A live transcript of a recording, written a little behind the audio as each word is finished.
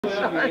It's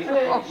going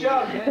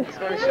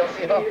to shock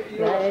me off.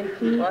 Why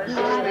is it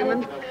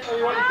swimming?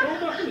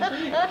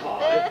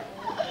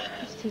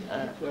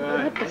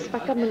 Had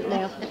disfigurement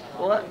now.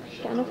 What?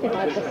 Getting off your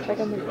bad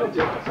disfigurement.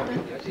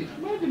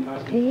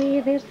 Hey,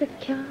 there's the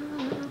car.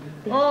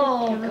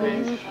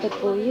 There's the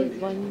boy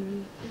is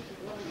one.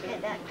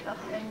 Get that cup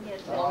in your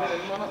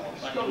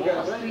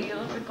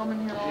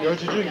You want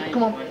to drink?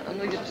 Come on. I'm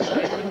going to get to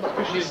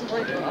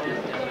recently.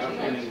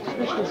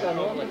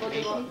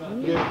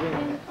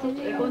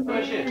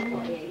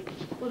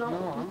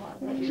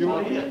 You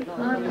want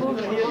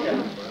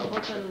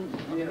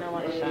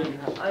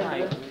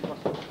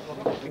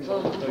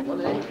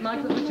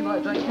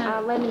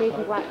Lemonade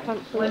and black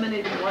country.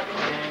 Lemonade and what?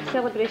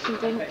 Celebration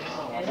drink.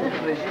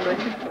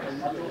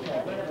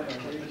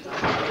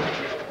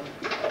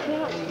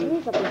 Yeah,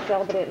 these have been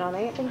celebrating all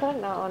night. I've been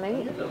drinking that all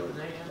night.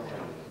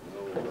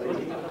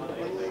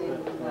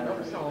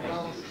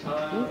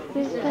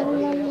 This is the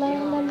la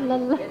la la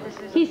la.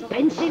 He's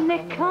pinching the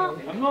cup.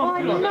 Oh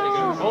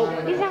no!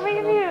 He's having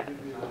a mute.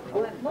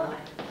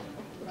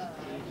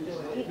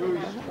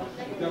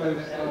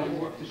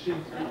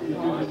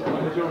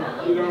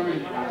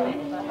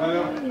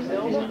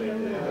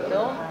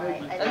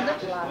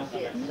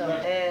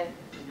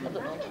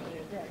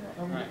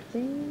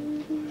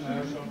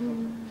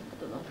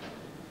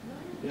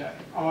 Yeah.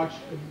 Oh,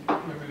 Pull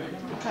it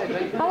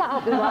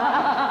up with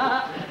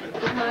that.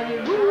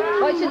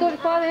 What's your door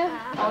for there?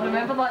 I'll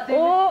remember that day.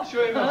 Oh!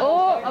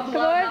 Oh! I've Come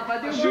got on!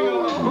 that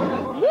video.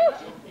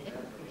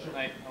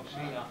 Right, I'll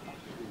see that.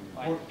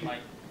 Right.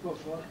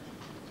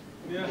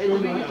 yeah.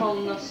 It's really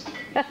calling us.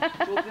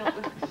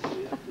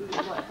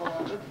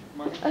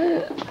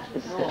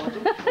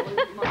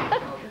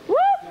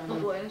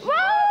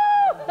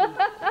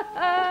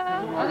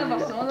 I never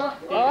saw that.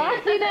 Oh,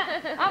 I've seen it!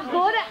 I've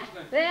got it!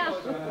 There!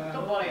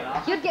 Don't worry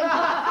about You're getting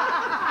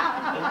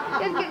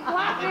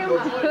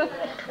blackmailed!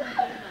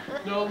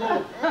 No.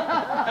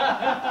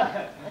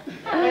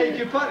 Hey, you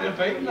can put it in a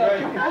bike now.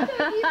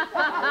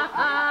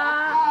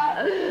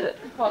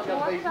 Fuck, I'm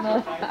beating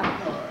her.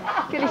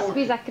 Can you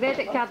squeeze a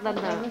credit card in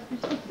now?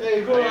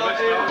 Hey, go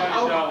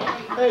on.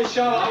 Hey,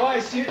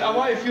 Charlotte, I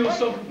want to feel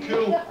something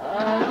cool.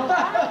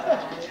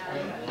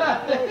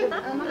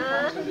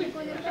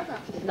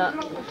 No.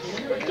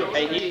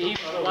 Hey, he's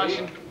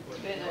flashing.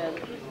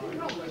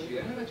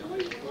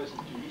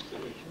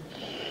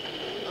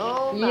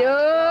 Yo!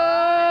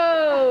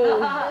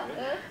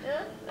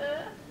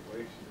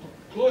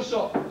 Close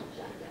up.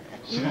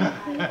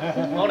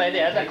 Alright,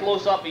 there's a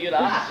close up of your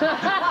ass.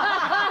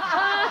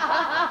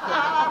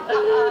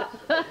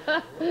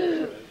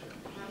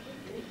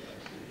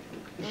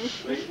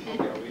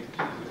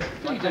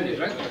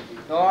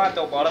 No, I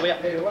don't bother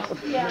with it.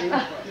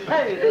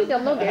 You're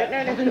not getting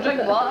anything.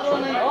 Drink water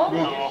on it. No.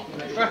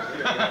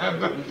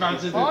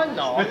 Oh,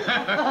 no.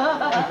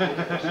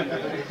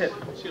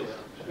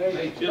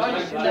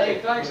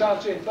 Thanks,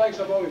 Archie. Thanks,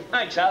 boys.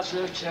 Thanks, that's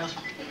it. Cheers.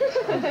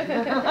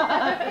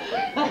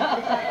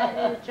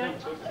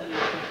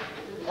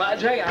 What a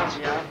drink,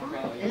 Archie, yeah.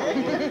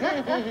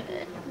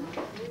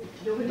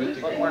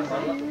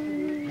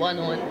 One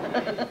on.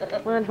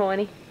 One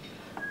honey.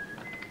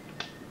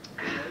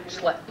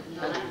 Slip.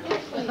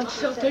 And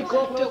still take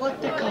off to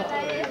lift the cup.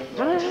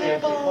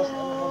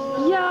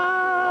 Yo!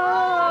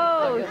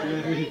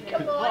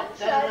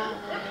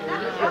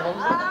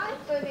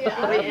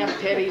 Right in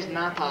Terry's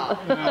napa.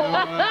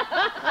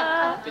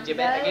 Did you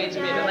bet against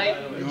me tonight?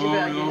 Did you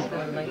bet against me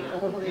tonight?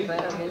 Oh, you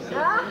bet against me.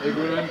 You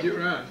go around, get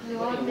round.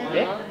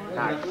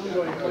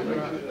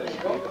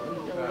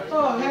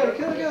 Oh, hey,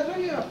 can I get a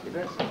drink here?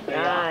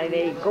 Ah,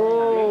 there you go.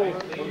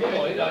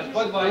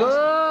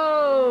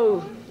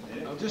 Whoa!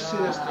 I'll just say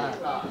this to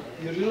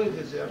you. You really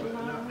deserve it. And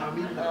I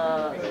mean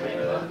that.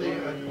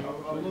 And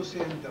I'm not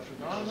saying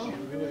different. You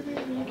really do.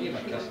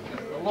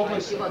 Lovely.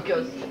 see what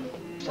goes.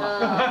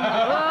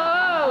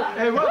 Whoa!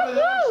 Hey, what about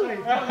the other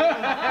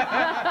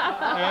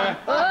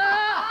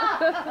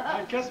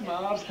side? Kiss my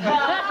arse.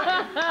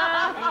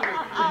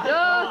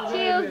 Oh,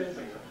 cheers!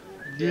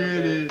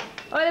 Dude.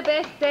 All the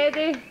best,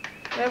 Daddy.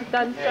 Well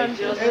done, son.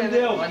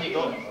 Endale. On you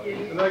go.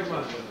 Big man.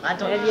 I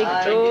don't There you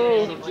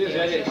go. Cheers,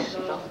 Eddie.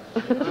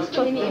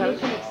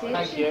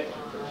 Thank you.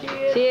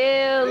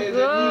 Cheers!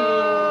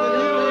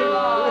 Whoa!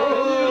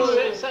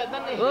 Sit,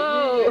 didn't he?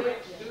 Whoa!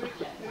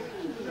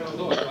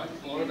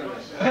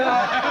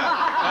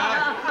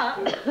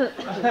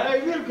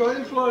 Hey, we're going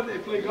to Florida to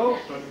play golf.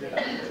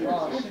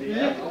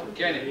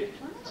 Kenny.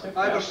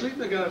 I was sleeping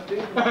together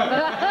today.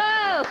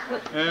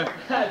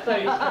 That's how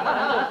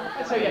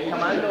you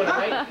commando,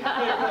 right?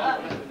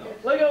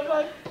 Look at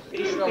man.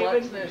 He's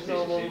relaxed now,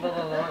 so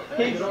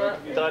he's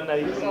done now.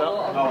 He's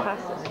not.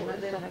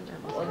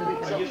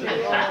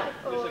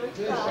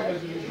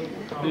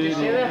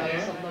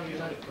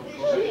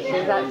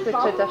 That's the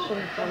tradition.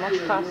 We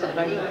must pass it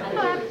round.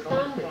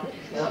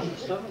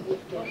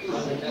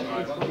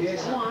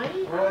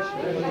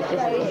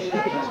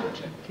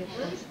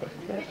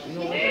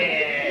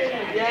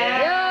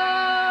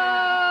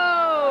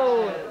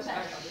 Yo!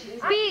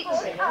 Speech!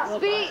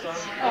 Speech!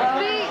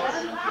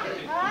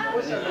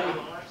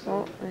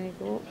 Oh, there you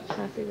go.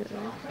 Happy with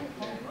that.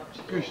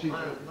 Gushy.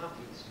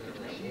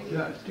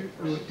 Yeah,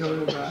 we were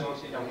talking about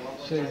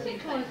saying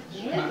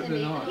Matt the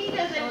North. He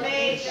doesn't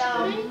make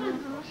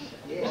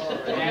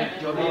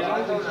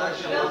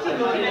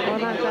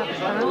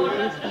Oh,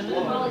 that's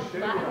that stand.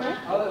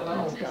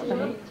 That's the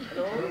stand.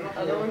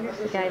 That's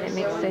the guy that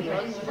makes the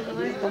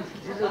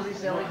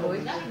stuff.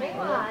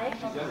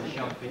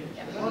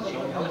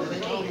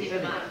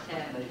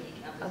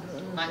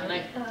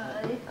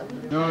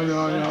 No.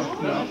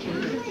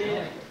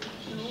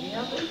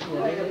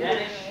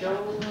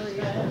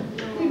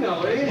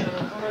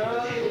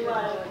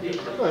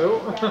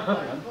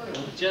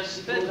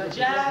 Just a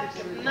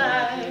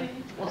jackknife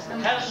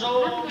has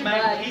old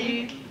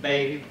Mackie,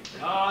 babe,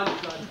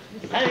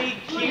 and he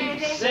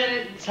keeps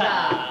it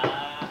tight.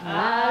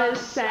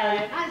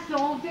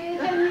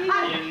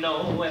 You know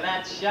when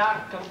that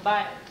shark come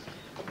back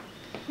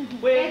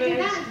with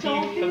his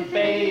teeth and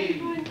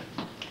babe,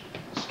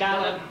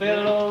 scarlet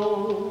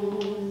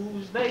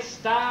billows they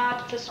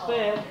start to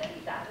spread.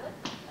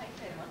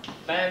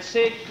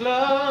 Fancy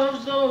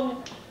gloves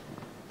though,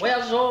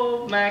 where's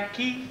old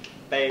Mackie,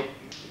 babe?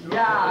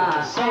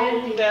 Yeah.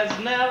 So there's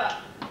never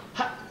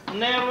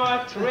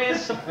a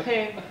trace of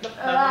pink.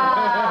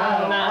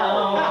 Now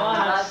on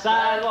the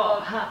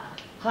sidewalk,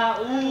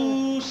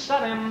 ooh,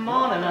 Sunday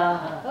morning,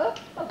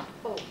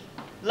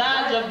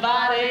 lies a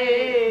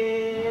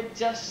body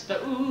just a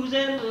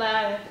oozing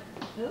light.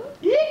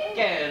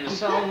 And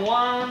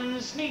someone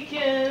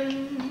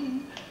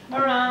sneaking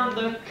around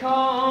the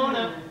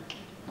corner.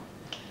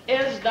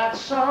 Is that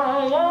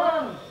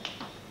someone?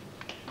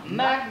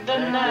 Mac the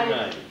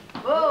Knight.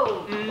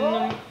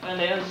 And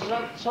there's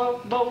a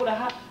tugboat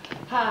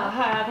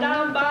high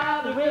down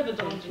by the river,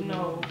 don't you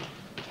know?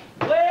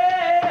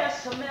 Where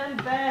some men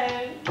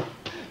bag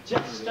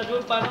just a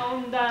drooping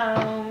on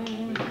down.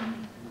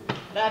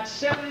 That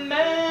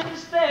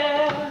cement's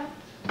there,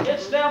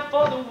 it's there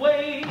for the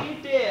way,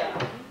 dear.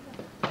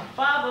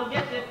 5 will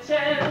get to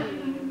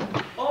 10.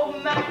 Oh,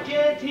 Mac,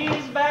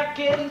 he's back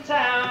in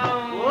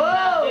town.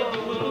 Whoa!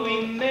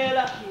 Louis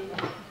Miller.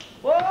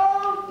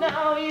 Whoa,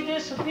 now he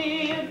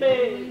disappeared,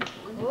 babe.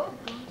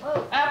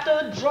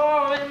 After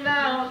drawing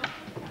out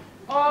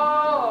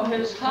all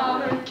his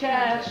hard-earned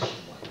cash,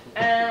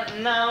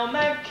 and now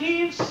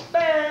McKeith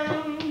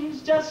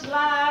spends just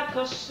like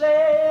a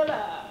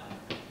sailor.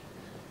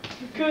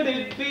 Could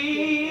it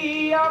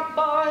be our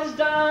boy's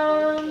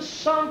done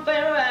something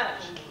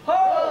rash?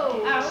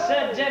 Oh, I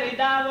said, Jenny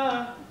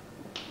Diver,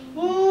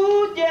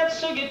 ooh, get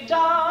your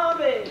guitar,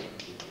 babe.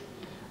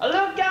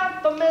 Look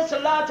out for Miss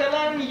Lottie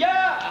and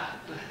yeah,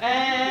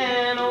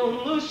 and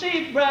old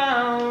Lucy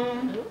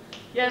Brown.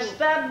 Yes,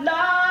 that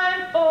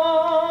line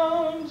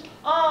forms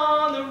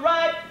on the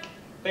right,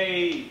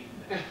 babe.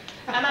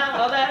 And I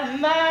know that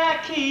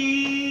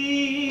Mackie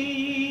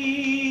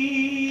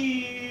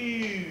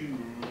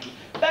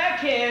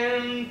back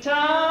in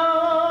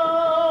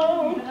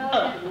town.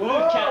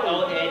 Can't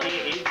know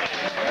Eddie.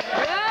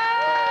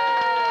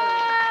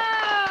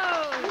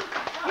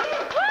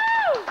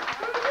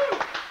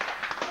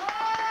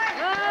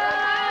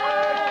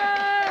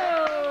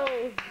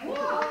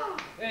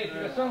 Hey,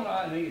 for a song like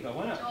that, I think it's a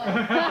winner.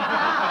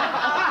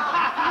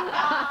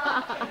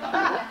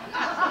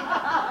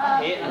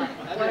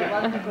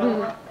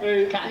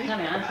 Can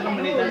I answer how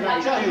many does that?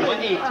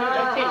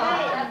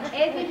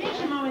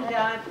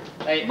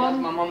 Right, that's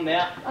my mum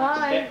there.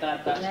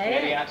 Stepdad, that's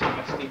Mary, that's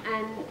Christy.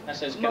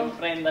 This is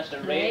girlfriend, this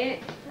is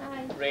Ray.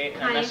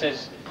 And this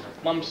is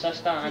mum's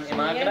sister, Auntie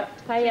Margaret.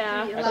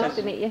 Hiya, nice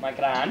to meet you. My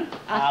gran,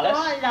 Alice.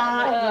 I saw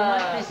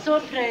that. You must be so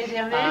proud of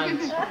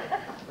me.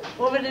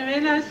 Over the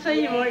moon, I saw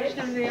you watched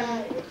them there.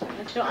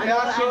 I saw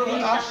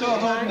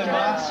holding the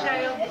mask.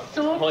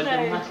 So Hold the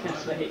proud. mask,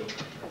 that's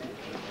right.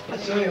 I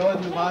saw you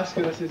holding the mask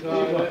with us as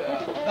well.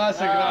 That's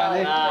a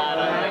granny.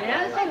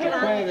 That's a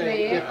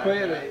You're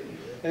quite right.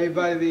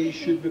 Everybody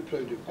should be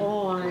proud of you.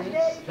 Oh,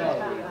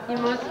 you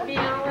must be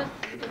Alice.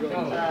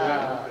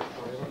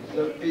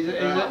 He's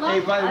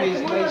everybody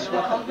is nice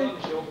with him.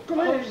 Come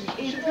on,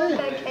 he's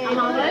Am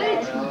I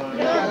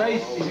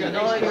right? He's got a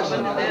nice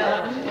person.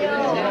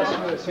 That's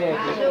what it's saying.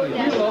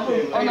 You love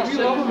him. Hey, we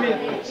love him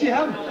here. See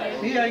him?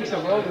 He thinks the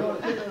world of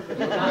him.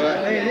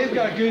 Hey, they've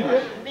got a good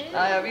bit.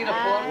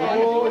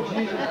 Oh,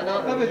 Jesus.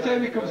 Every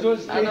time he comes on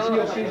stage,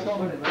 he'll say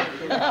something.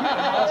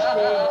 That's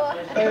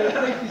good. It's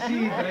nice to see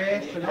you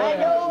dressed and all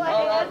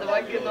that.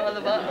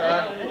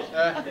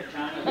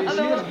 His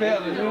hair's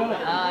better than yours.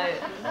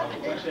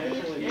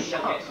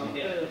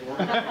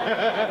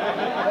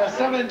 A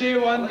 7-day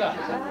wonder.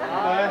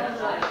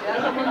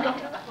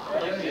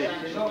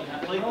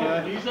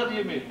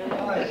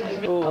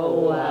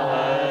 Oh, I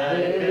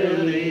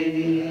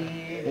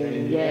believe in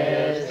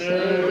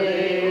yesterday.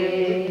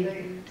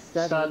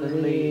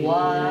 Suddenly,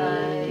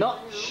 why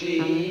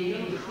she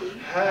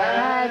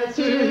had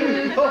to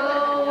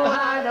go,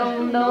 I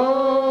don't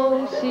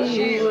know.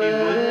 She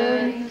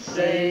wouldn't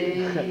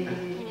say.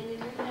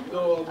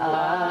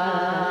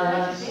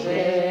 I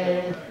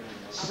said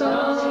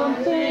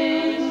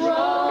something's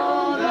wrong.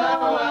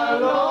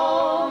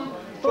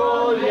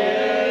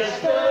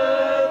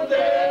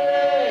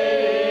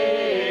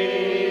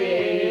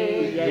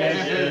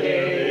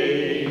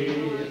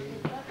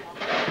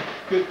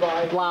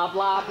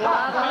 blah, blah,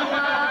 blah,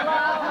 blah,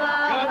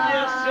 blah, Come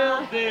blah.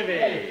 yourself, Davy.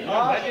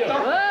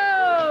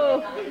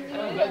 Whoa!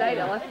 Right, I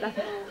left that.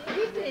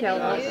 Tell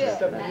That's us. just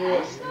the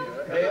most.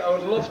 I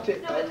would love to.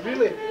 I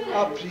really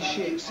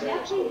appreciate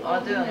sex. I do, I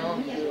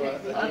know.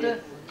 I do.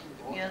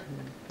 Yeah.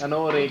 I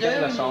know, Ray, give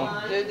me a song.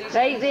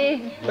 Right,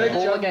 Ray. Big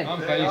Roll jump. again. I'm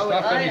finished.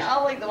 I'm finished. I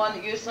like the one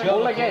that you sang.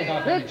 Roll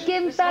again.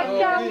 Looking back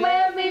on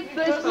where we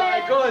first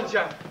met, Go on,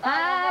 Jim.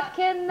 I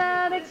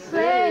cannot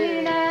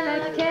explain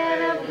and I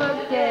cannot See,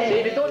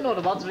 forget. they don't know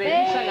the words,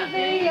 Ray. You sing it.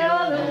 Baby,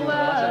 you're the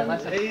one.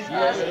 Listen, He's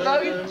That's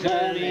brilliant.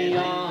 Turn me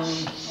on.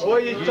 Oh,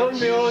 you turned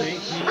me on.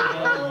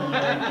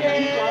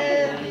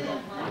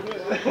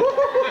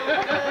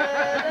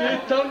 You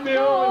turned me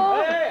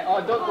on. Hey! Oh,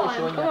 don't go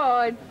showing Come that.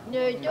 on.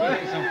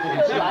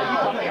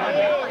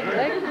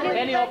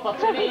 Any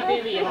opportunity,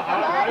 Davy. A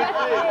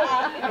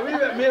wee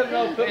bit more than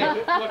I'll put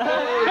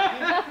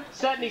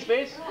Sit in his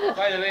face.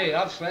 By the way,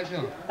 I've slept with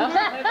him.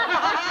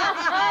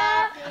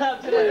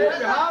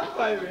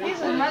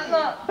 He's a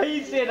midnight.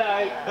 He said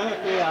I.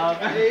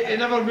 Yeah. He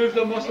never moved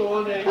a muscle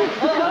on it. I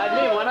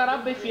knew one of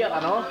them be fear, I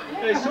know.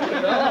 Hey, so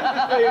did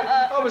I. Hey,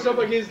 I was up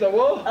against the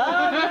wall.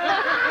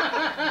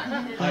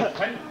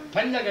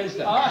 Pinned against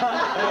it.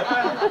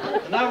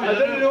 I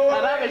didn't know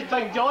And that was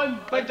Big John.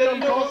 Big John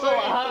Corso.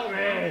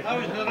 I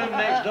was in the room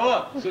next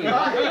door.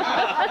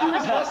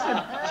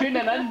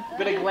 Tuning in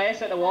with a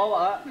glass at the wall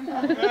like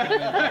that.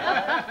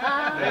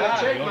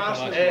 Check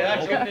Marston. Hey,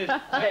 that's goodness.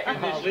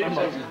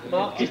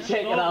 Just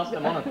check your ass in the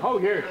morning. Oh,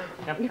 here.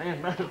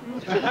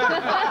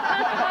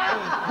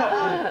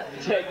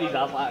 Check these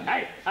ass like,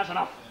 hey, that's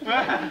enough.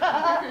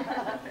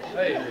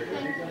 Hey,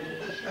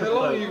 how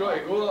long have you got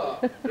to go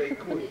that? Right,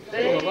 cool.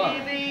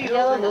 Baby,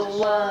 you're the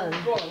one.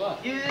 Go on,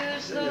 that. You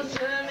still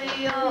turn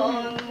me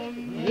on.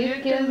 You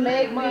can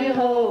make me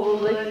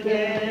whole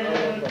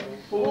again.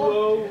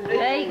 Whoa.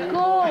 Right,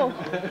 go.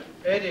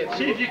 Eddie,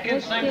 See if you can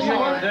sing I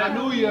something.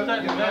 know you. I I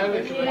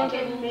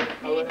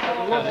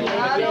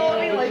know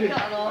we like it, I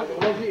know. I'd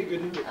love you to go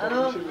into I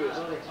know.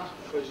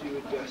 because you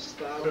would just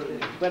start.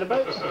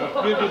 Whereabouts?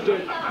 We go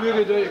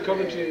down to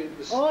Coventry.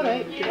 All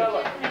right.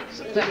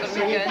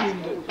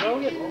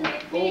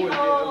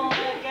 Brilliant.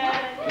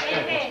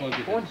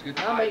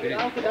 I'll make it.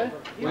 I'll go down.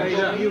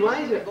 You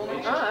mind it?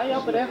 Aye,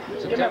 I'll be there.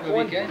 Give me a September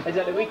phone. weekend. Is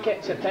it the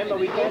weekend? September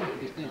weekend?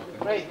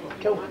 Right,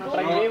 cool.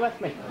 Bring me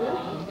with me.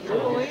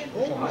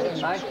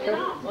 Aye, cool.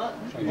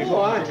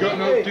 Oh, aye. Got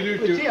nothing to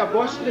do We take a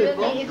bus to the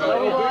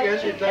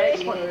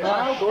Excellent.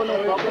 I'll go,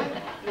 no problem.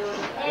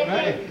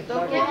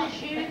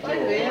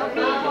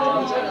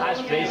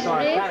 That's great,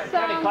 son.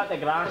 Can't cut the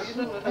grass.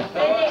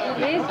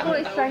 Ray's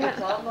going to sing it.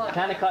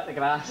 Can't cut the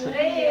grass.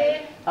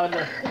 I would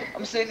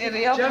I'm saying to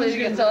Ray, play the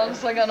guitar and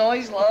sing a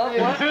noise, love.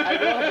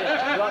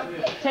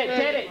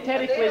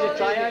 Terry plays a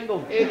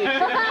triangle.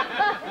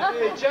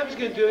 Hey, Jim's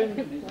going doing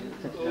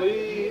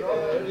Lee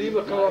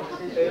McCaw.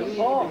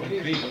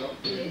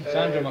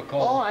 Sandra Oh,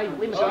 McCall. aye,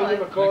 Lee Sandra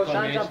McCall.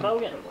 Sandra,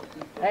 brilliant.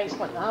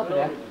 Excellent. I'll be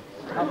there.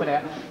 I'll be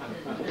there.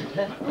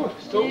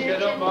 Stop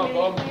getting up my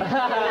bum.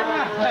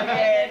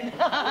 Again.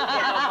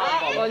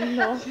 Oh,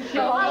 no.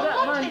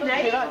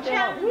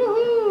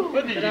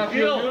 What did you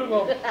feel?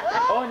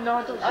 Oh, no,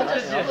 don't I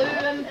just flew in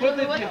What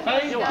did you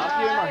find? You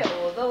are, you man.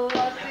 although I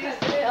see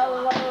say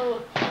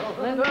hello.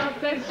 When I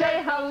say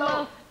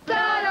hello,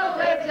 start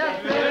away just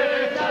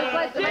through. Just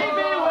like the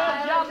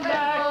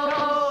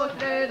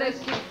through the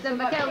streets in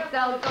my coat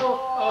I'll go.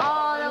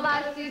 All the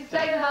lassies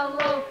say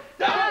hello,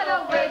 start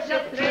away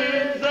just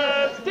through.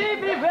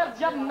 Stevie, where's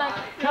your neck?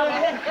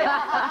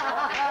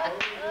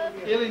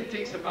 Aileen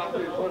takes the bath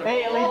before it.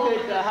 Hey, Lee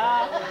takes the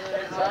hat.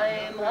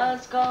 Time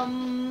has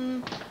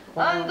come,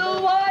 and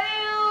the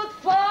wild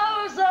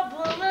flowers are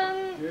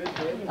blooming,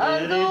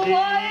 and the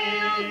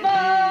wild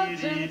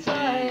mountain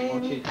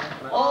thyme,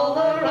 all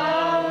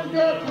around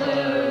the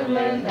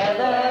blooming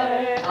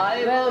heather.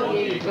 I will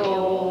ye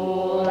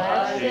go,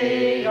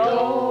 lassie,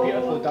 go,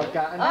 Beautiful dove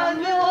garden. and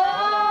we'll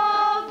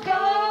all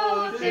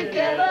go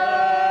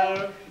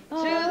together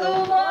to the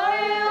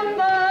wild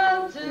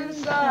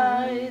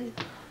mountainside,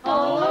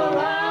 all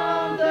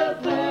around the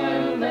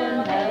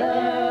blooming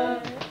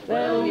heather.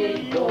 Will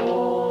ye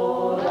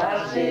go,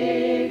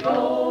 lassie,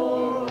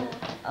 go?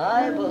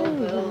 I will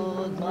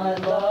build my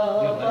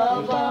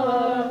love a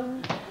bower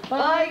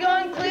by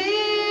yon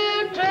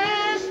clear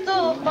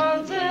crystal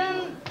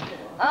fountain,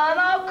 and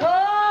I'll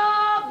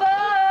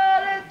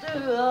cover it to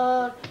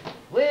her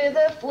with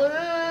the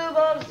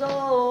flowers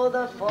of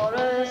the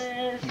forest.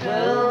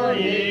 Will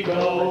ye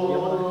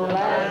go,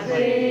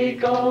 lassie,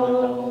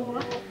 go?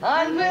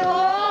 And we'll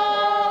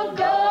all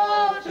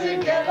go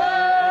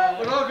together.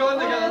 We're all going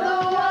together. The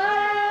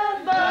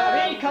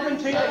wild We coming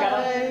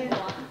together.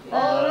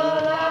 all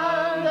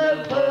around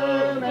the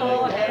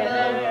blooming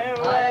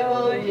heather. I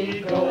will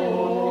ye go,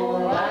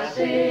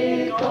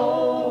 lassie,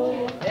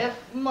 go. If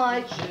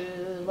my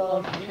true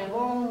love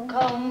won't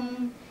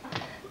come,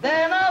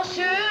 then I'll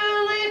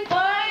surely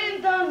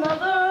find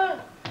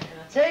another,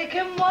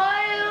 taking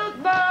wild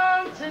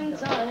mountain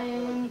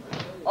time,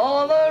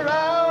 all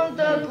around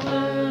the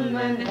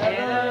blooming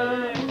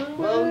heather.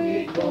 Will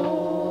ye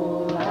go,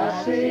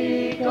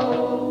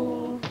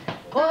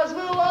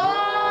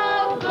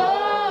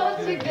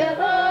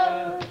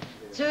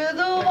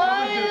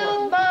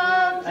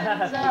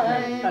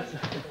 time.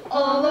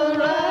 All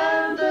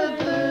around the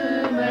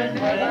blooming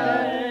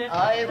heaven,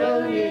 I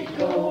will ye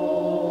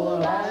go,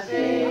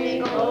 lassie,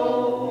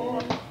 go.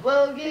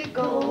 Will ye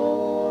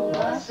go,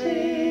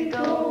 lassie,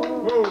 go.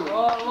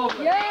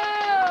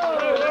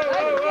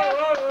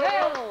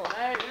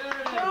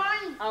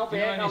 I'll be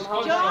in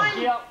John!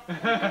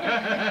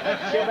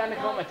 She'll be in the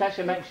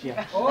competition next year.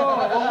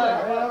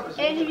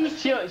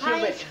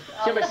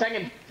 She'll be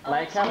singing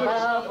like a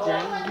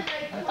virgin.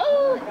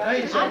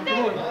 Hey, John,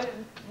 come on.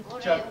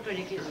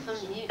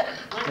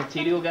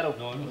 Material girl.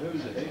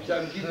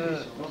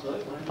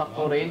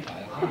 Purple Rain.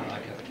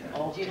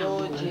 Do you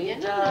know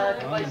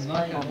Jack by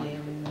smiling?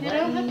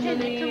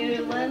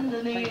 When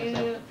the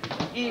near,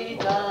 ye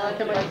Jack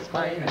by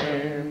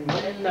smiling.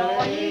 When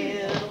the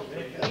near,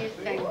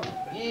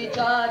 ye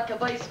Jack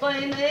by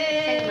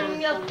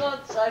smiling. Your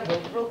thoughts I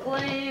will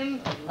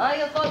proclaim.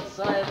 Your thoughts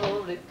I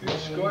will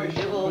reclaim.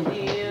 You will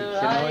hear,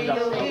 I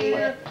will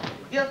hear.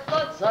 Your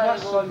thoughts I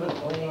will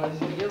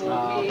proclaim. You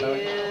will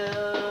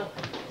hear.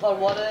 For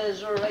what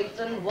is right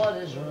and what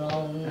is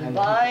wrong,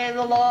 by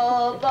the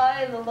law,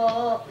 by the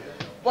law.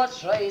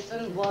 What's right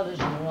and what is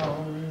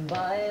wrong,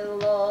 by the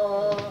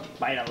law.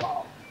 By the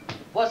law.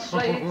 What's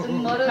right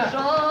and what is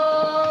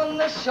wrong,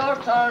 the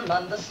short arm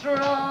and the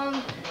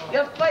strong.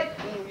 You're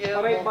fighting, you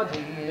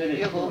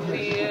will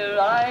fear,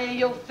 aye,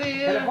 you'll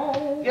fear.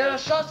 You're a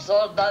short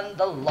sword and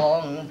the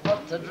long for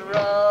to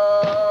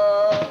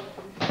draw.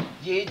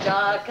 Ye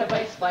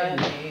Jacobites by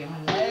name,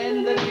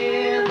 lend an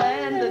ear,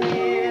 lend an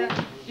ear.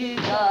 Ye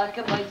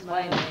Jacobites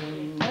by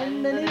name,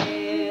 lend an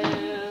ear.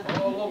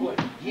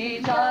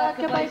 Ye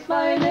Jacobites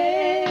by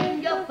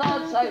name, your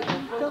thoughts I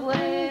will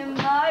proclaim.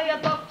 Aye, your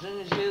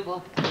doctrines you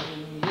will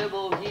claim, you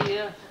will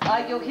hear.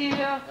 Aye, you'll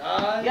hear.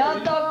 Your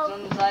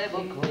doctrines I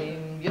will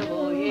claim, you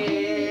will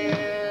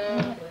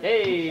hear.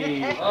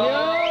 Hey! I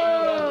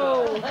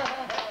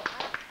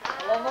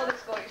love all the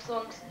Scottish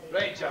songs.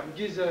 Right, Jim,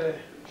 gives a...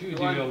 You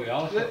do really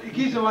awesome.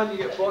 Gives the one you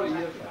get 40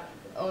 years for.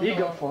 Oh, You no.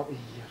 got 40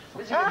 years.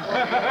 Would you get 40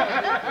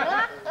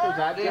 Who's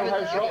that? years? Jailhouse David,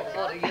 would you Rock? get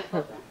 40 years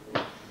for?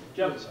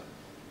 Jim.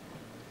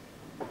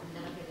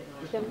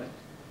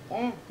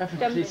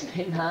 Please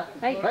take that.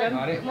 Hey, Right, Jim.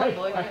 Harry. Come on,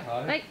 boy.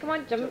 Hey, come on,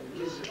 Jim.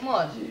 Come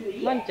on.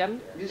 Come on, Jim.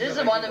 This is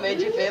the one that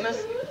made you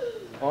famous.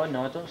 Oh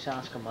no, don't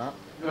ask him that.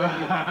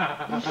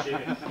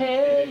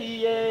 Hey,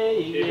 yeah,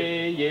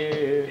 yeah,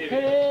 yeah.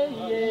 Hey,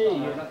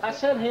 yeah, yeah. I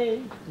said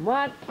hey.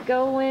 What's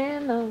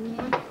going on?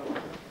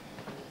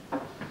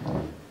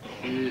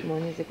 Come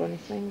on, is he going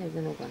to sing? Is he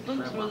not going to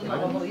Don't sing? throw them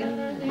all Is he in.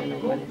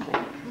 not going to sing?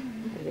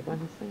 Is he going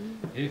to sing?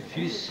 If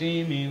you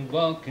see me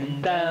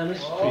walking down the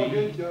Oh,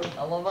 good street, job.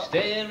 I love it.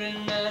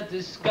 staring at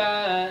the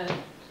sky,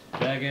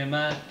 dragging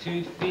my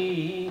 2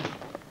 feet,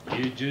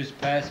 you just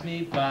pass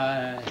me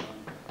by,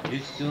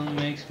 it still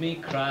makes me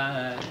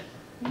cry.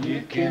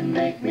 You can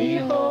make me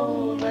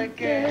whole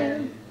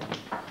again.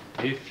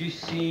 If you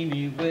see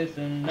me with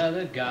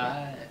another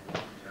guy,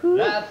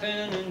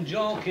 laughing and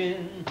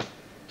joking,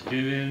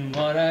 doing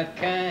what I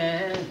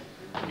can,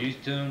 you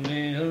turn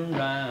me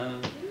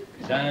around,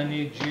 'cause I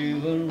need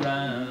you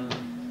around.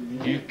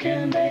 You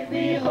can make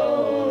me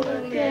whole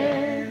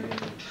again.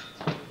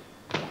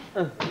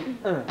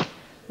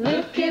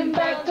 Looking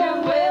back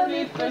to where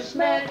we first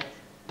met,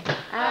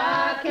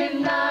 I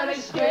cannot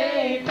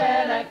escape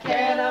and I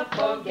cannot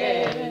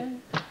forget.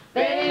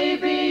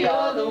 Baby,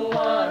 you're the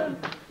one,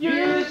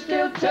 you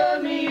still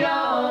turn me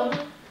on.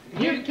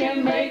 You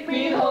can make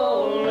me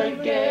whole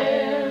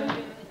again.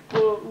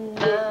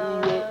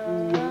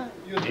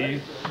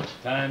 If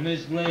time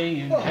is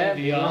laying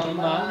heavy on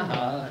my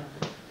heart,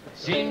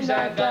 seems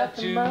I've got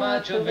too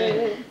much of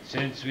it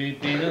since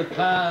we've been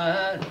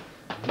apart.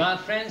 My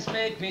friends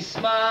make me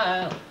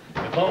smile,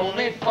 if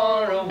only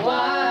for a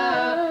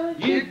while.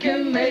 You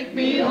can make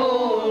me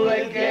whole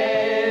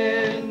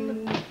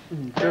again.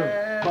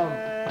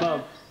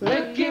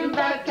 Looking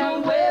back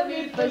to where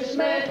we first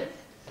met,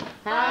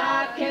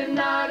 I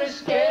cannot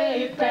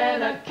escape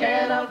and I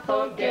cannot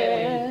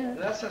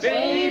forget.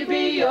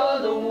 Baby, you're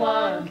the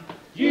one,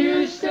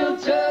 you still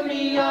turn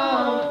me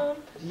on.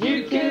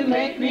 You can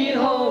make me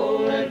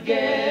whole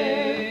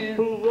again.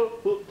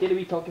 Who did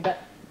we talk about?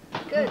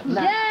 Good.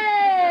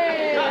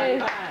 Yay!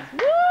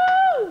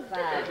 Woo!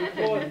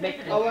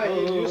 I'll let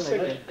you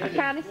sing. I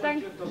can't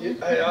sing.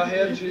 Hey, I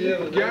heard you the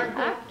other day.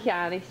 I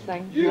can't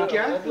sing. You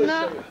can't?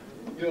 No.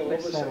 You're a lovely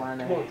Let's singer. one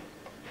Come on.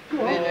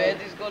 Wait,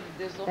 Eddie's got to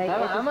do something. Right,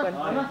 what's going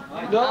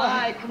on? No,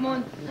 Aye, come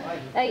on.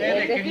 Hey, Eddie,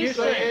 Eddie. can you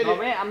so sing? Eddie, Oh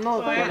wait, I'm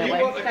not Eddie, gonna you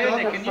let want the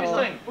Eddie, can you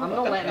sing? I'm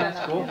not letting this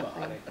go.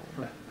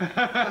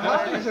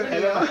 Harry's in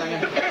Whoever there.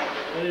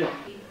 singing.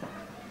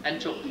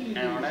 Intro.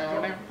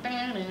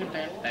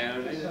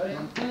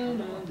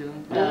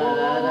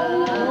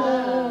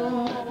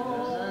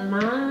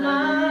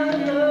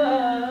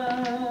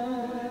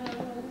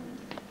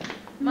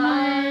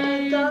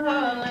 My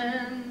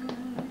darling,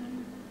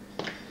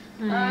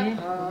 I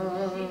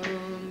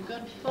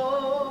hungered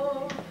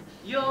for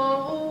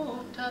your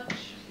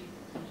touch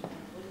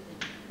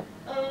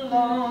a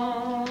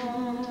long,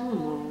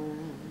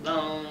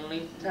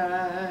 lonely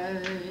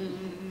time.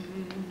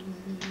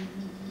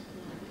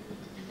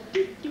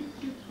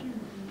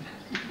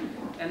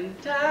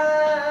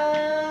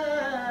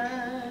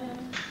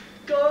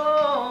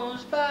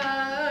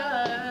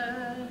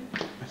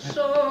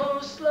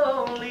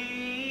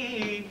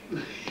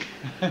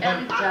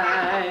 and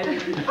time.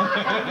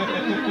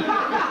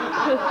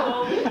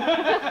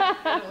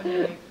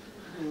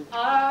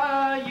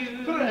 Are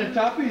you Put it in a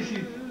tappy,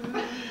 see.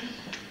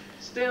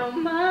 still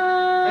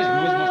His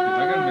nose must be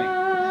bigger than me.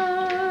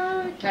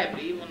 mine? Can't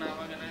believe when I'm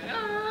gonna.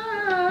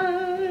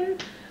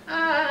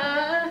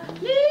 I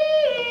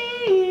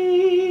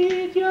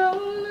need your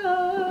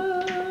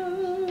love.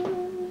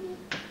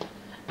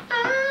 I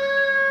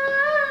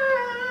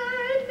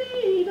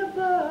need a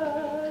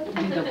bud.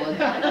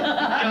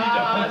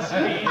 God's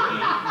need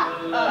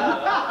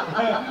love.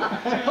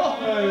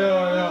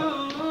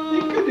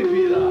 You couldn't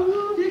be that.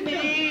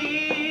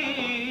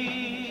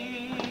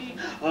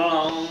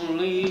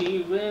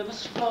 Lonely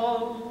rivers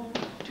flow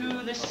to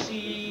the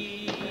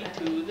sea,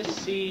 to the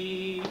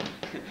sea,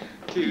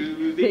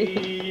 to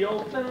the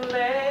open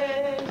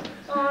land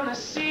on the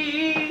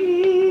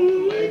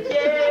sea.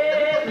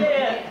 Yeah,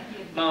 yeah.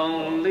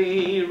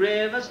 Lonely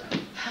rivers,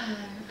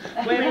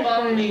 wait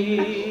for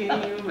me,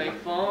 wait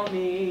for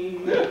me.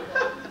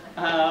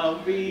 I'll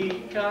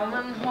be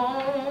coming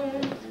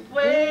home.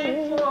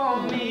 Wait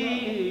for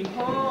me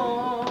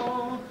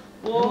home.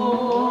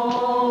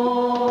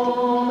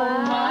 Oh,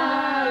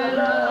 my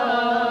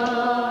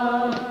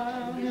love,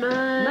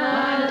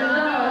 my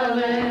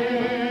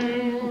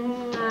darling.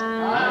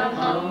 I'm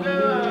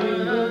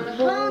hunger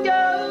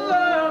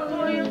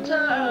for your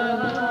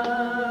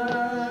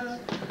touch.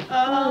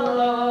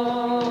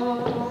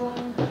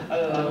 Alone,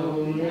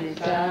 alone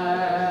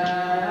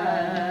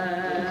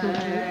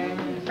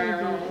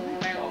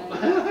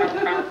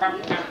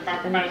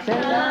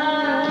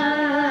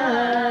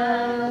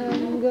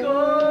time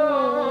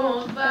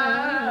goes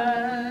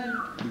by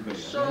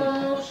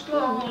so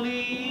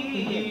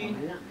slowly,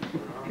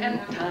 and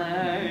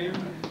time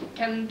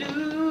can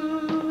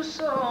do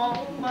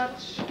so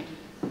much.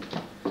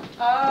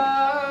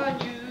 Are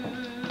you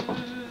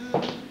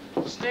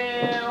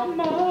still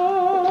mine?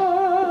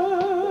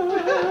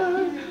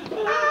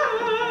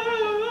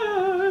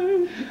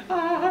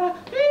 I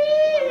need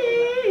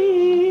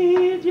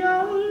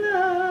your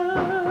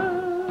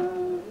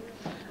love.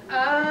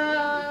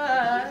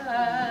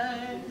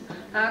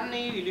 I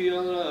need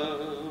your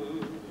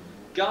love.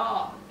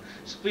 God,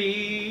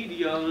 speed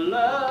your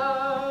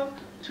love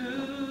to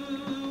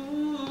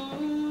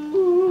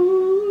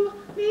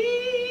me.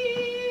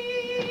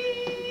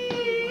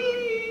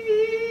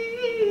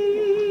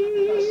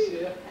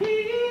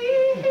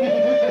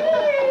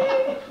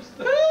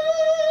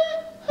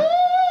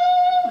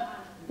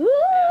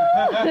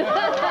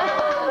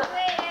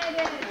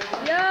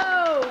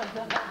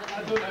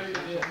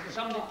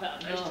 Somebody put a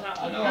nice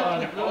tap on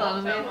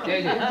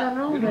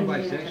You're not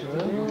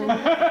bisexual.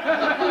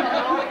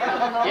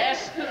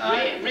 Yes,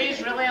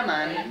 Ray's really a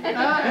man.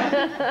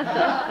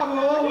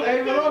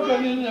 We're all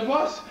going in the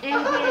bus.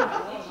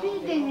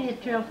 You gave me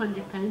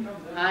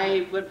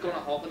 £1,200. We're going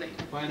on holiday.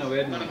 Fine, a I'm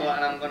wedding. gonna go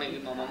and I'm gonna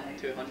give my mum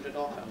 200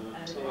 off it.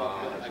 So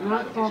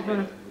That's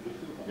lovely.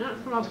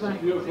 That's lovely.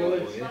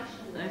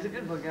 He's a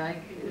good boy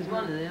guy. He's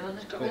one of them,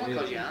 isn't only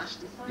because you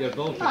asked. You're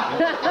both. he? I'll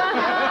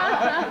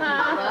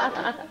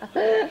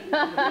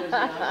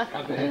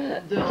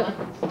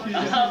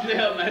do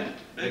it, man.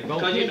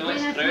 Because you know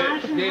it's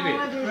true. David.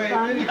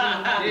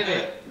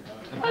 David.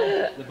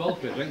 The ball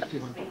for drinks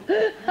 200.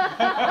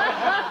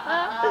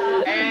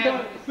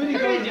 When you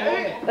go in I'm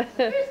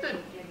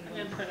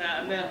gonna put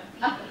that in there.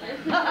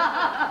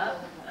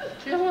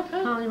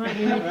 Holly, what do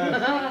you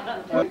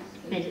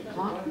Is it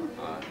hot?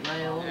 My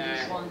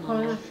oldest one.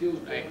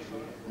 Right.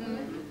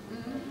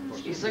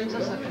 He sings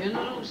us at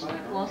funerals.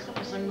 Last time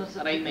he sang us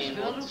at Right, main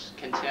funerals. words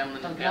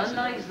concerning the And person.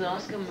 Grandma used to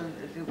ask him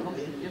if he'll come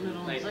to the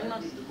funeral and sing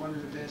us. From the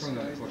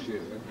first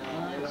year,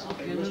 right? So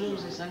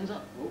funerals, he sings it.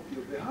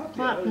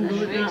 What in the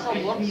He makes up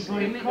words.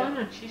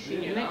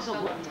 He makes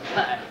up words.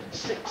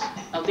 6.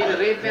 I'll do the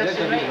rape There's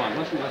version, the right? one.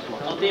 Let's do this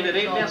one. I'll do the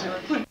rape version.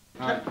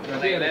 Alright,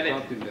 Right, ready?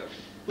 there.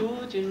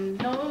 Would you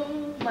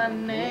know my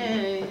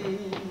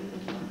name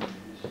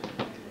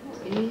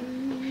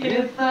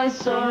if I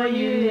saw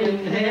you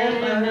in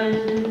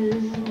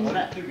heaven?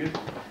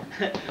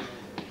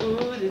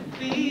 Would it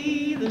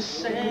be the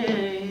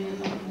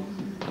same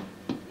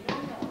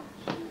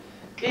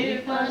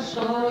if I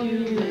saw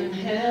you in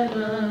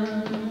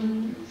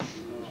heaven?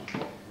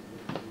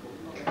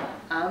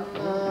 I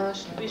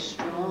must be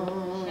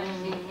strong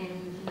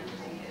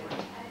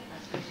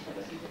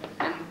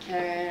and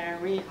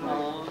carry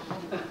on,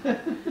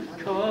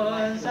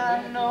 'cause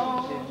I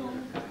know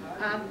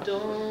I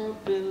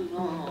don't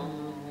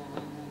belong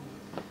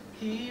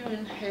here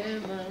in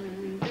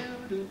heaven.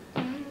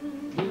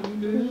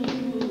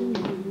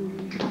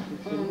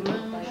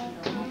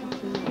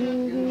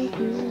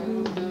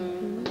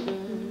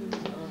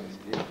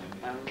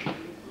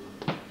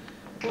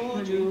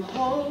 Would you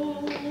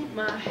hold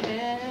my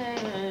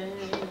hand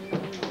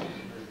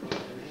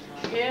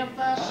if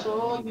I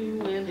saw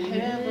you in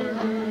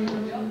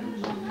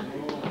heaven?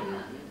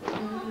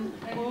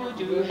 Would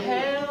you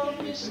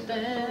help me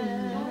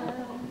stand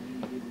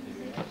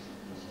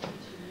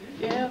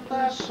if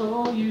I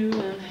saw you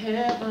in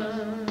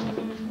heaven?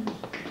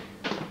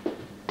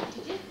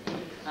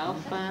 I I'll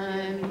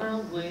find my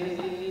way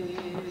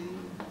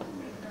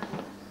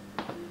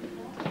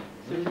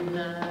through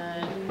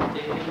night and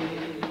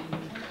day,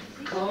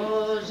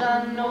 'cause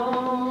I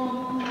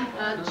know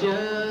I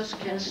just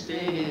can't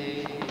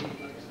stay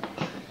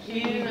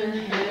here in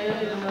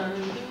heaven.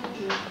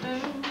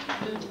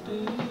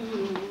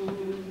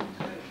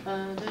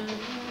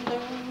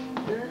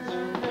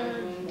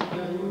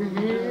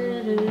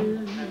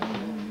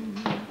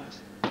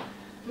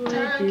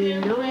 Time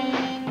can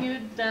bring you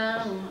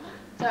down,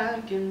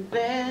 time can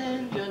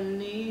bend your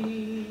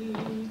knee.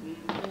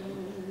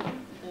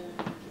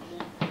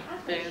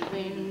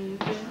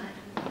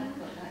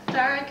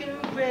 Time can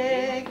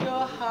break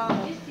your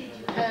heart,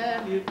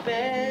 have you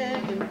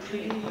beg and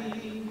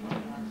please,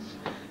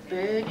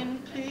 beg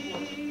and please.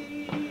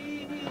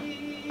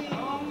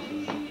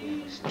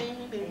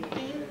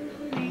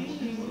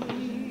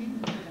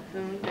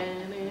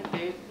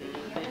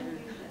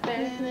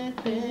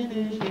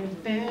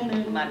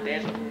 My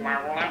dad,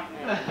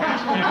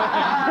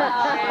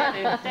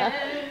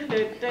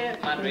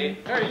 my dad,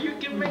 or you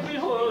can make me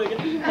whole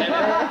again.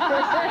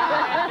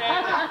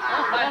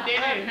 My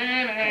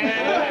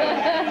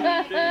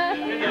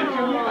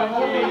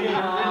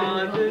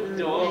on the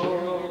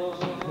door.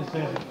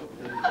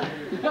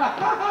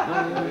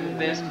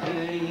 Best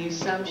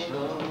place, I'm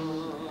sure.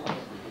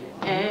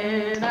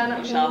 And I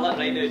know Charlotte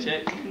right now,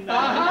 check.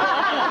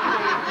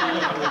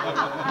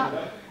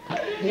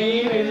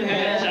 Here in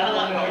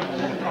Charlotte.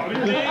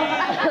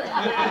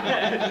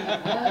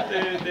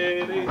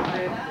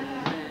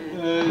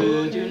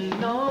 Would you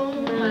know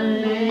my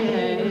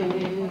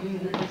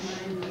name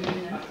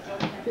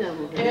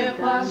if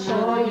I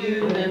saw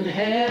you in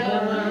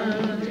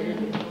heaven?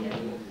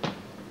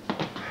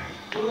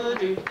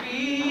 Would it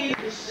be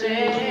the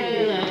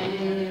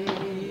same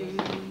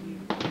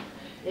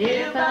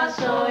if I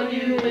saw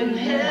you in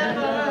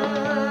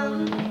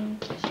heaven?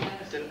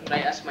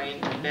 Right, that's my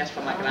best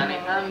for my granny.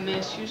 I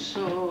miss you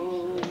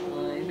so.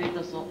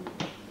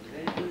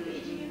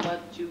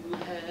 But you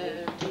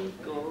had to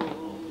go,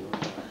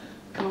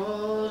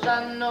 'cause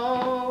I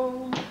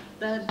know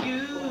that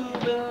you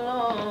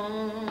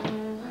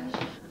belong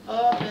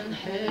up in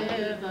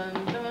heaven.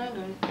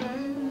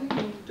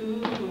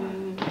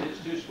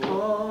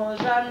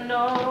 'Cause I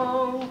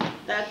know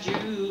that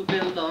you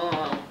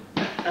belong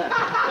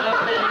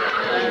up in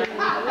heaven.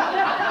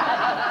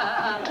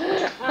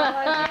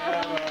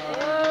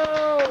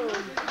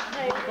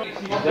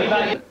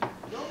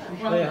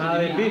 Hey,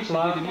 Harry, beef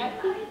laugh.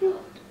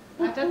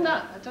 I did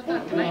that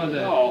tonight.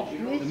 No, the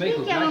Speak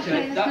Michael's yellow nice.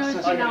 friends,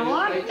 don't you know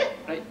what?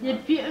 You're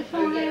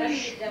beautiful, Larry.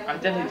 I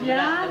didn't do Yeah,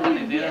 that. I you're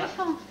didn't do that.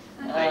 beautiful.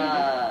 Right,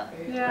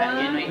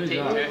 Yeah. right, take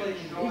two.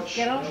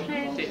 Take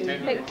Girlfriend.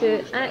 two,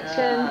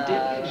 action.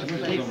 She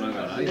must have come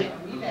around, right?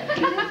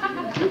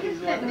 Sitting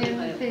there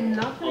and saying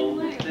nothing. Oh,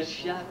 the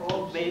shadow,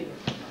 babe.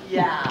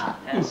 Yeah,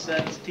 and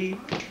such teeth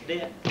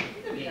there.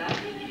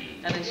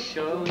 And it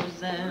shows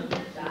them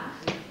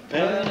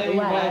pearly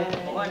white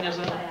on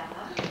yourself.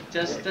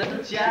 Just a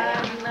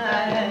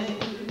jackknife,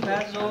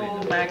 that's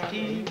old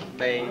Mackie,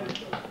 babe.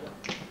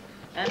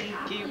 And he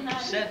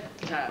keeps it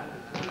tight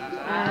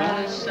out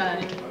of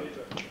sight.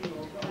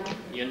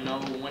 You know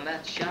when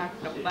that shark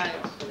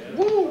bites,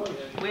 woo,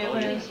 with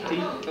his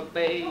teeth,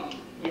 babe.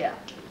 Yeah,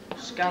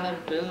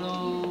 scarlet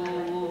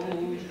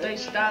billows, they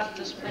start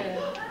to spread.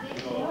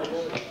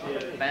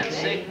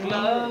 Fancy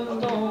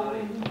gloves, though,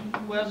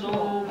 where's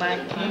old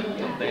Mackie,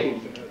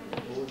 babe?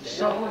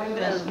 So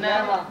there's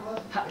never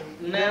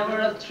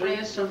a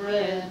trace of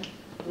red.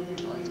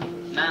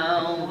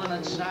 Now on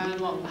the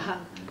sidewalk,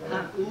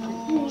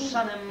 ooh,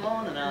 sunny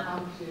morning,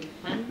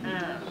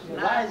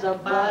 lies a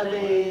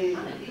body,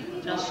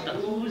 just a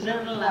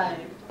oozing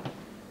light.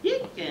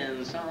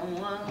 Yicking,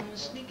 someone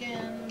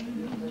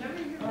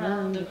sneaking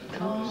around the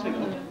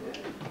corner.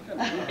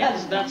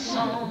 Is that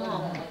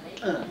someone?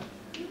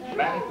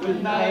 Back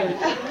with night,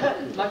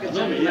 like a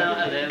zombie now,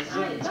 and there's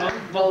a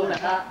tugboat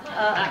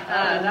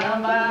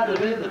down by the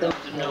river, don't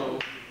you know?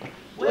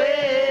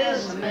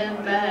 Where's the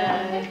man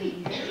back?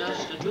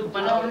 Just a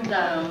trooping on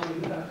down.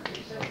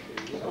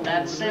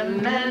 That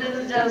cement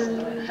is just,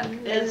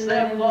 it's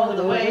there all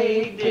the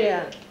way,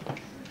 dear.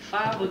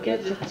 5 will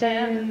get to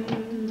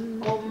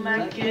 10. Oh,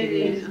 my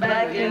kitty's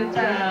back in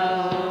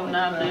town.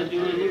 Now they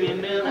do leave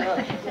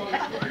Miller.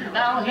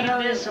 Now he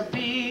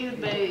disappeared,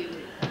 baby.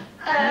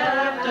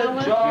 After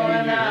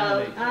drawing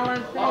out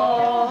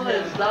all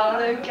his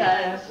darling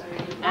cash,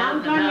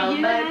 and now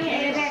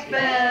Mackie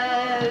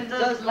spends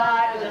just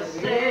like a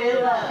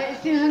sailor.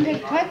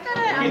 £1,600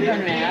 I'm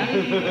gonna.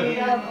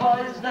 The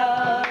boy's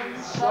done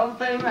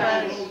something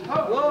rash.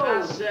 Whoa,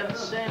 I said,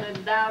 send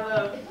it down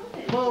the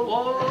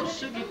whoa,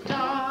 Sugar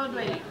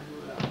Darling.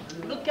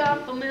 Look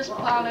out for Miss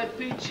Polly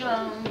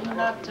Peachum,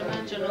 not to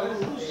mention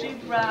Lucy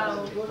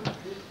Brown.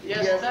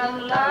 Yes, that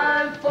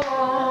line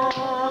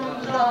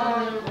forms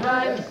on the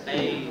right,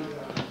 babe.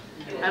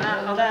 And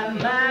now that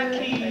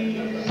Mackie,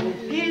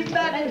 he's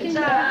back in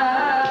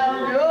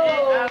town.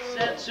 I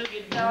said,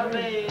 Sugar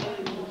Darling.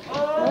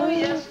 Oh,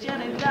 yes,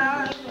 Jenny,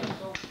 darling.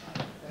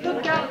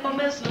 Look out for oh,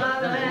 Miss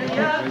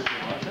Lavanya,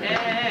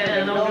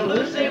 and oh,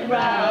 Lucy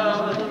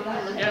Brown,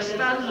 you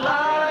stand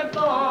like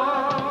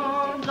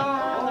bombs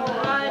on the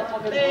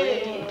right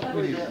day,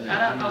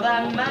 and oh,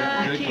 that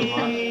Mackie,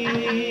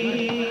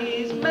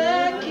 he's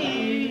back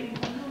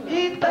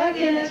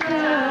in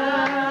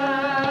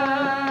town.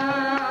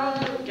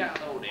 Got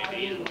no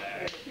idea.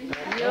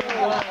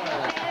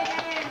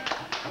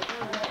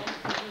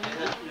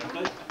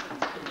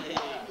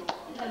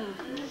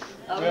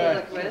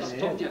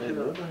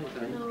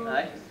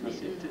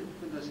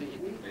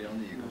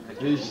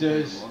 He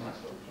says,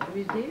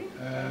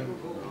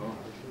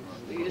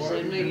 You what said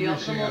have maybe you you're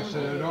missing? I someone.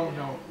 said, I don't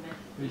know.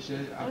 He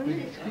said, I think,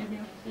 he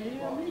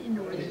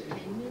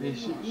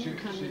said,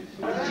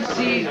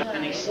 See,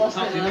 what's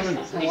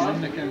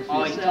the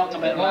Oh, he's talking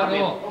about Robbie.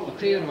 No, the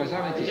player was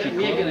having to see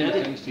the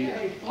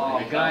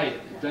guy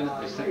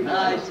didn't sit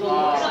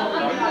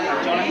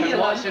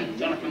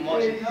Jonathan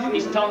Watson.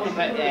 He's talking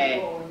about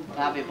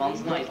Robbie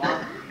Burns, not his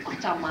lad.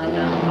 What's that man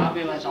that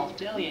Robbie was, I'll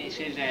tell you. He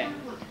says,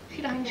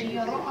 see the things you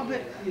hear about?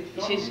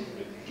 He says,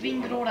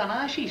 green growing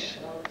ashes.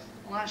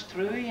 Well, that's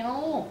true, you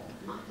know.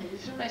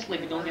 Especially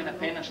if you don't get a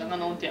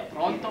penicillin onto it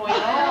pronto, you know.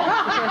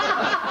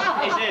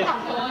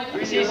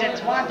 he says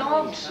it's my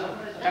dogs.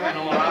 I don't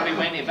know, Robbie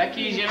went to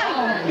Vicky's, you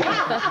know.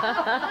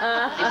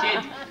 He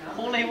said,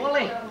 holy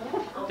woolly,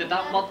 did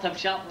that bird have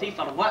sharp teeth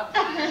or what?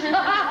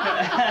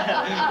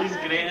 He's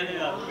great, isn't he?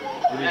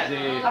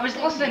 I was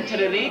listening to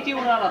the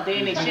radio the other day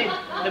and he said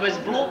there was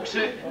blokes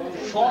out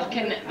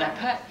forking the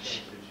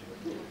pitch.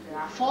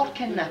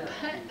 Forking the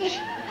pitch?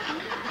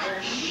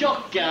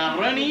 Shocker,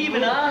 Rooney,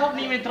 even I haven't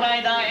even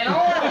tried that, you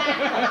know.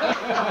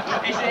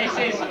 he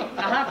says,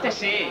 I have to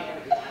say,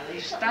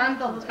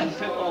 standard in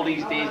football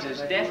these days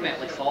is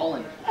definitely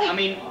falling. I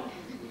mean,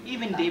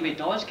 even David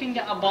Dawes can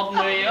get a bird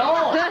now, you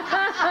know.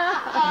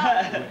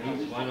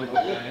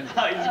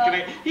 He's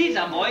great. He's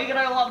a boy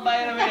growler,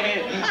 by the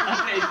way. That's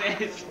what he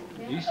says.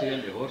 He used to go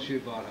into horseshoe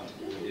bar.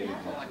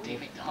 Oh,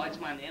 David Dodge,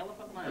 man, the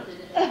elephant man.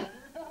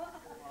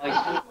 He's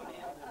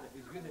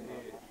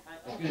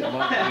good at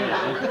marketing.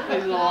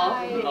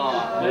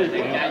 The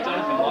guy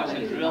Jonathan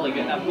Watson's really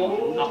good. I've got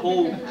a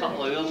whole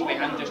couple of hours with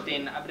him just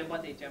saying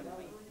everybody, Jim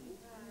White,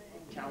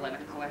 Charlie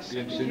Nicholas,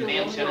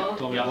 Neil Sinnott.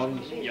 Tommy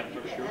Burns. Yeah,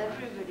 for sure.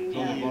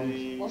 Tommy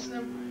Burns. what's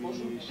the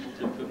name?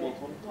 Football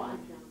club.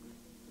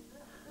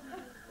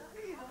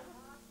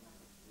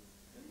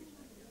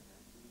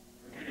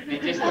 They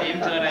just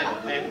named her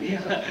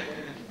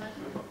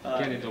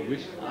Kenny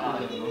Douglas. I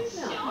don't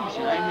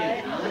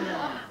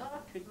know.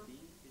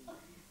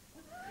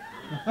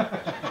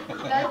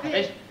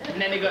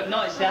 And then they got,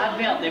 no, it's the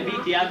advert, the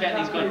BT advert, and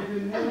he's going,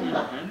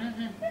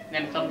 and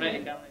then turned right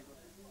again.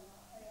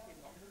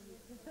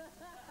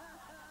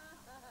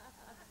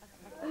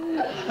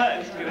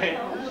 That's great.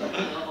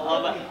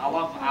 I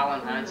love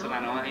Alan Hansen, I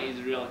know, he's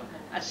really,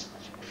 that's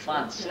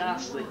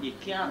fantastic. You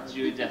can't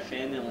do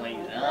defending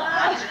like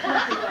that.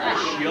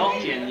 That's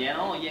shocking, you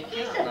know, you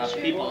can't have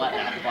people at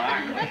that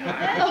back like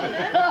that.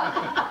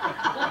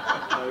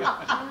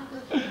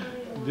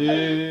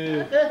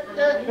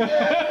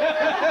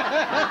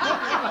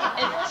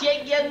 It's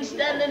Jake Young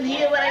standing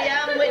here where I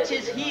am, which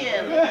is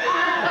here.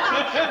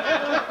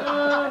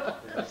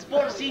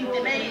 Sports Scene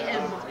tonight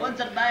is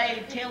sponsored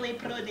by Telly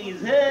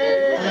Prodies.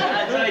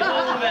 That's what I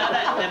talked about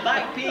it. The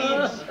back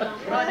page,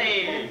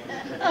 Prodi.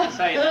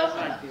 Sorry, that's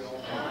one.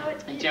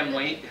 And Jim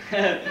White,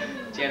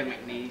 Jerry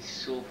McNee's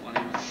so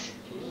funny.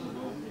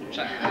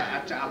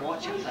 I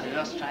watch it for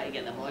hours, try to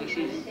get the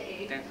voices.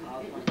 Death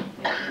hard one.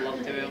 Love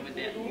to be able to do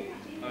it.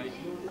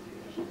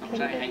 I'm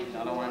trying to hang the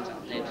other ones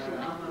up dead for me.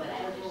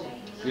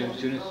 Graham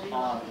Souness.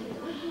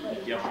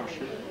 Yeah, for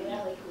sure.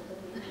 Yeah.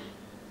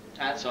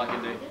 That's all I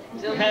can do.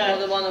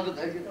 The one about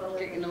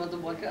kicking them at the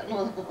bucket and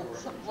all that.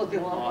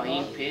 Oh,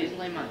 Ian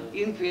Paisley, man.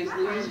 Ian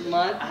Paisley, he's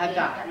mad. I had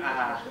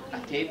a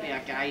tape of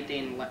a guy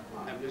doing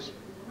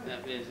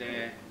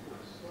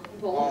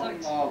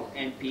Politics. all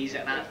MPs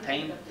at that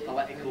time,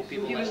 political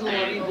people. He was like,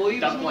 a wee boy, he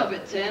was only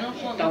about 10 or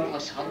something.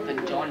 Douglas Hurd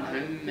and John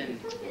Hume and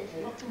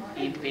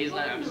Ian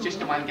Paisley. It was just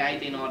the one guy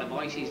doing all the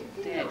voices.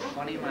 Dead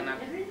funny, man.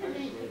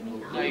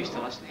 I used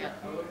to listen to it.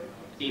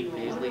 Ian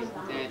Paisley's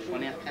dead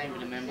funny. I can't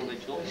even remember the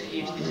jokes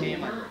he used to say,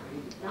 man.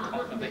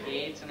 Talking about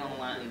AIDS and all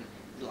that. And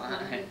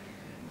like,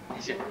 he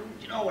said, do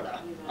you know what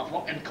a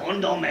fucking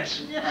condom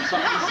is? Or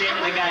something he said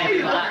to the guy.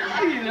 He'd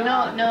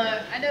like, no,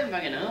 I don't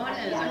fucking know what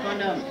it is, a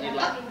condom. He'd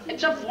like,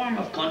 it's a form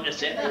of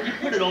contraceptive. You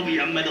put it over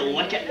your middle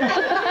wicket. All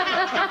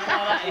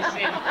that he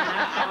said.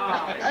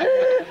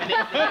 And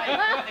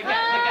the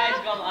guy's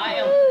gone at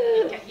him.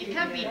 You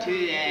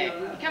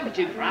can't be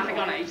too graphic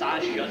on it. He's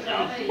like, shut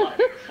down,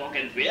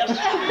 fucking face.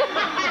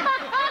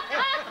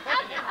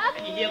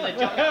 And you hear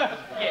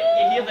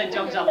the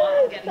jobs a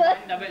lot getting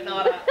banged about and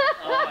all that.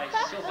 Oh,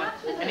 it's so fun.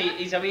 And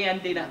he's away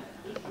into the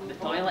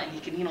toilet and he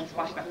can,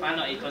 flush the fan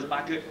out. He goes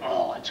back out.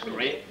 Oh, it's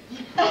great.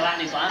 All that,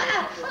 and he's like,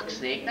 for fuck's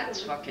sake,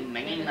 that's fucking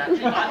minging. That's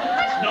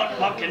not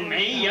fucking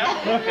me,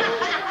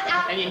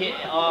 yeah. And you hear,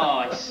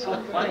 oh, it's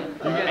so funny.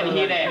 And you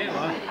hear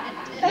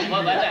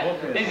What was it?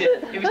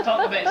 He was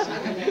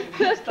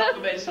talking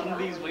about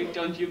somebody's wife,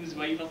 John Hume's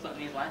wife or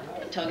something. He's like,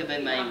 "Don't talk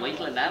about my wife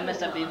like that,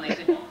 Mr. Bean." He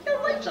said, "Your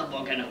wife's a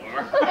fucking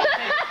whore."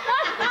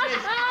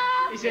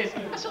 He says,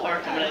 "I saw her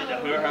coming out of the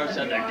whorehouse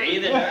the other day,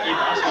 the dirty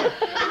bastard."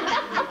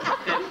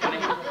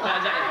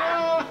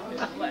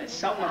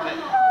 Something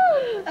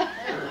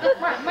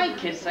about my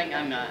kids think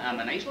I'm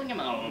a nice one.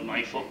 Oh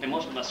my fuck, they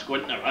must have a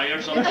squint in their eye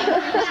or something. He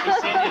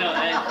said, you know,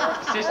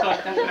 it's just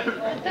like different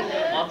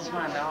words,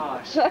 man. Oh,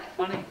 it's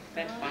funny,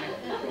 that's funny.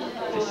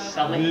 Just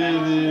silly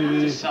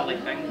things, just silly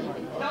things.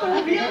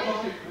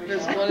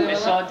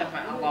 It's so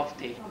different. I love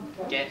to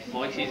get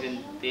voices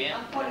and do it.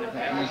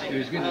 It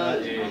was good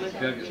at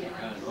Fergus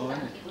McCann,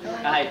 wasn't it?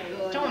 Aye,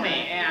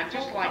 Tommy, I'd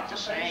just like to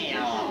say,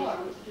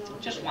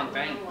 just one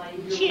thing.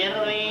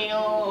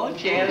 Cheerio,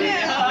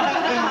 cheerio.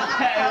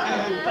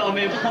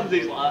 Tommy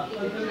Bundy's laugh.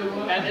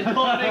 And it's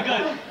not very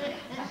good.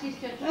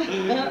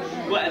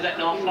 What is it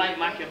now, Frank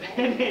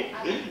McAvenny?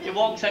 He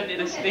walks into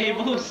the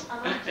stables.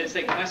 It's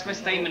like Christmas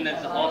time and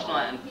there's the horse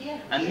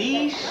and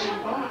these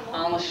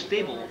are the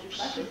stables.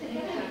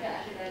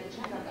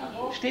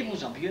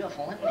 Stables are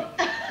beautiful, aren't they?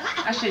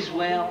 This is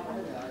where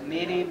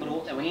Mary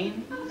brought the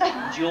wain,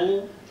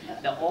 Joe,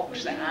 the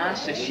ox, the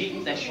ass, the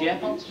sheep, the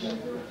shepherds.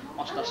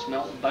 Must have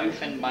smelt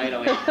boughing, by the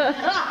way.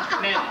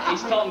 Then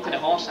he's talking to the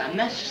horse, and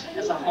this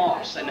is a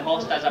horse, and the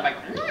horse does a big.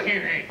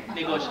 And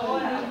he goes,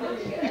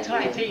 "You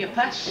trying to take your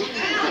piss?"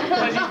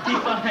 Because his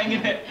teeth are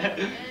hanging out.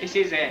 He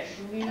says, and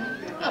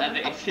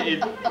he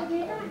says,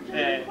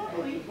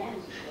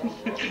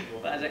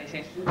 what is it? He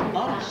says,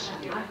 "Horse."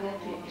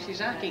 He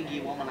says, "I can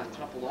give woman a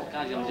triple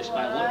orgasm just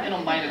by looking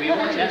on, by the way,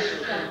 watch this."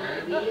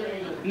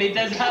 And he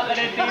does that with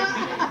it.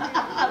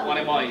 One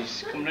of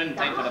boys, come round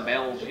time for the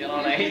bells, you know,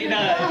 right? You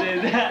know,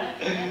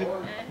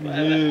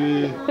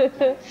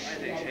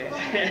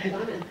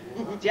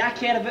 do I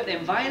care about the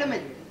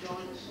environment?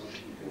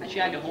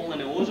 Actually, I got a hole in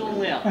the ozone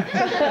layer.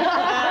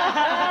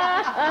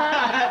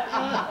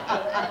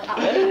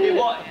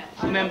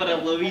 Remember the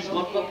Louise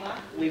Woodward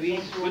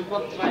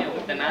trial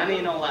with the nanny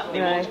and all that?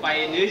 He walks by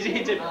a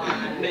newsagent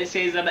and it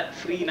says a bit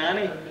free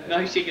nanny.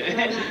 Now she got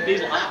it.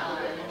 He's like,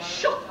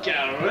 "Shut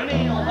your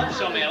Rooney, I'll have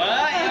some of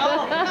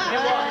that, you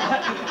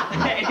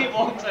know." He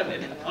walks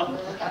into the pub.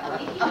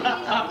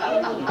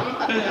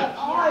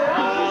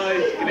 Oh,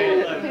 it's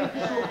great, look.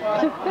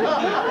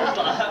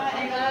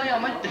 He's like,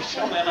 "I'm into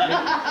some of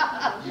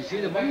that." Did you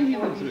see the money he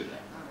went through?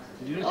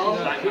 Did you not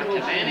see that?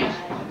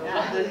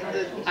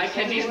 I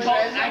can just talk,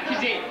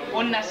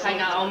 on this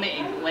thing, I'll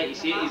need to let you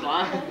see it, he's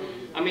laughing.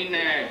 I mean,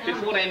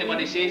 before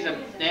anybody says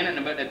anything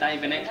about the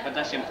diving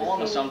expedition for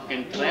the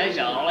sunken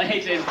treasure,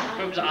 he says,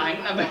 "What was I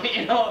thinking about,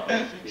 you know?"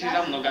 He says,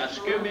 "I've not got a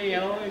Scooby, you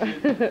know."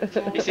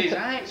 He says,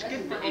 "Aye, it's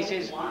good." He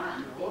says,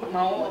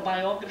 "My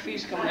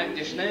autobiography's coming out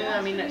just now.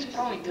 I mean, it's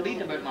probably to read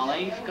about my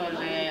life, because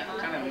I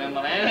can't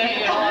remember anything,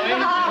 you know what I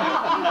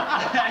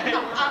mean?"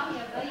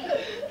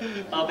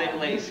 I'll bet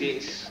like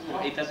say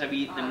he does a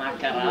wee the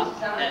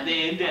macarap at the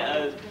end. It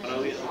is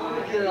brilliant.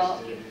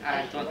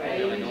 I don't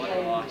really know it.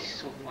 Oh, it's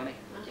so funny.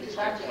 It's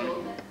so funny.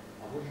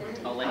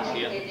 I'll let you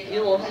see it. He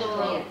loves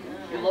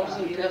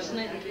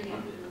impersonating people.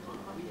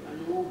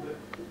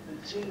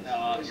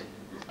 No,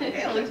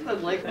 it looks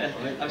good like that.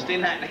 I was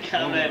doing that in the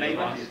camera and It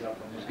was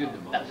good, the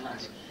that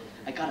fast.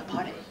 I got a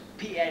party.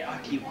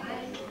 P-A-R-T-Y.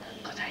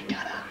 Because I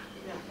got a.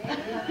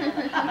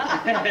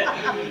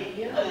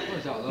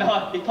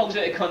 No, he pulls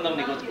out a condom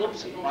and he goes,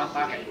 "Oops, wrong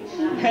pocket."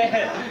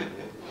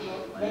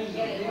 I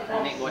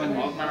ain't going to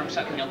walk, man. I'm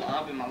sitting here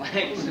like with my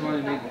legs. What's the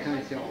one who made the kind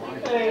of tell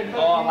lie?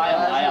 Oh,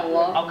 liar.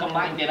 I'll come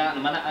back and do that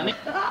in a minute.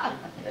 Ah,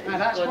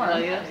 that's one.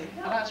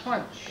 Ah, that's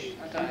one.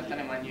 I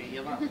didn't mind you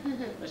hear that.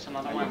 There's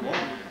another one.